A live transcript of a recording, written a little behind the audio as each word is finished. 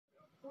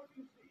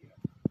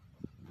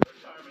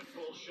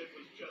bullshit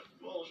was just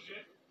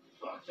bullshit.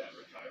 Fuck that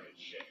retirement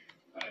shit.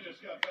 I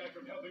just got back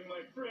from helping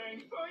my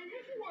friend find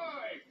his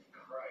wife.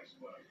 Christ,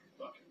 what a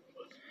fucking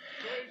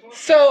pussy.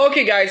 So,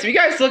 okay guys, if you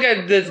guys look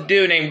at this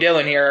dude named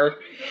Dylan here,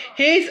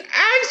 he's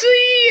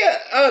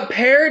actually a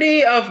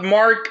parody of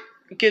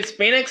Marcus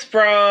Fenix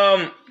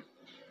from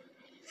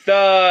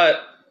the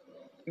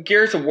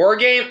Gears of War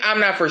game. I'm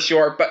not for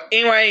sure, but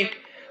anyway,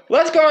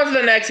 let's go on to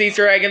the next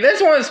Easter egg, and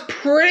this one's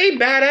pretty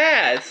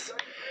badass.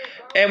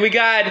 And we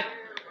got,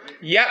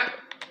 yep,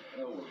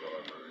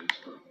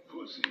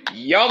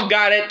 y'all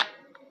got it,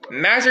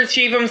 Master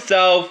Chief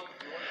himself,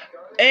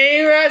 and he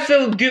has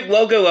the Duke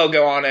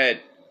logo on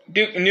it.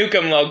 Duke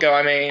Nukem logo,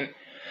 I mean.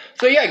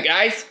 So yeah,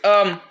 guys,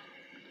 go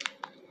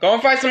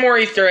and find some more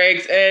Easter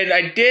eggs, and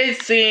I did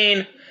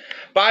see,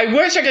 but I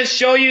wish I could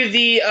show you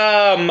the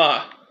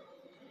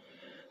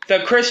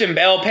Christian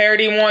Bale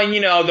parody one,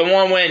 you know, the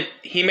one when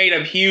he made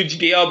a huge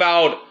deal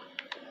about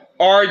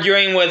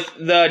arguing with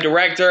the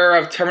director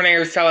of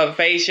Terminator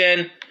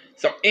Salvation.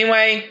 So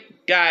anyway,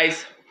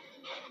 guys,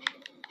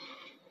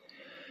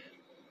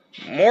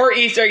 more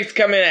Easter eggs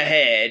coming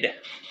ahead.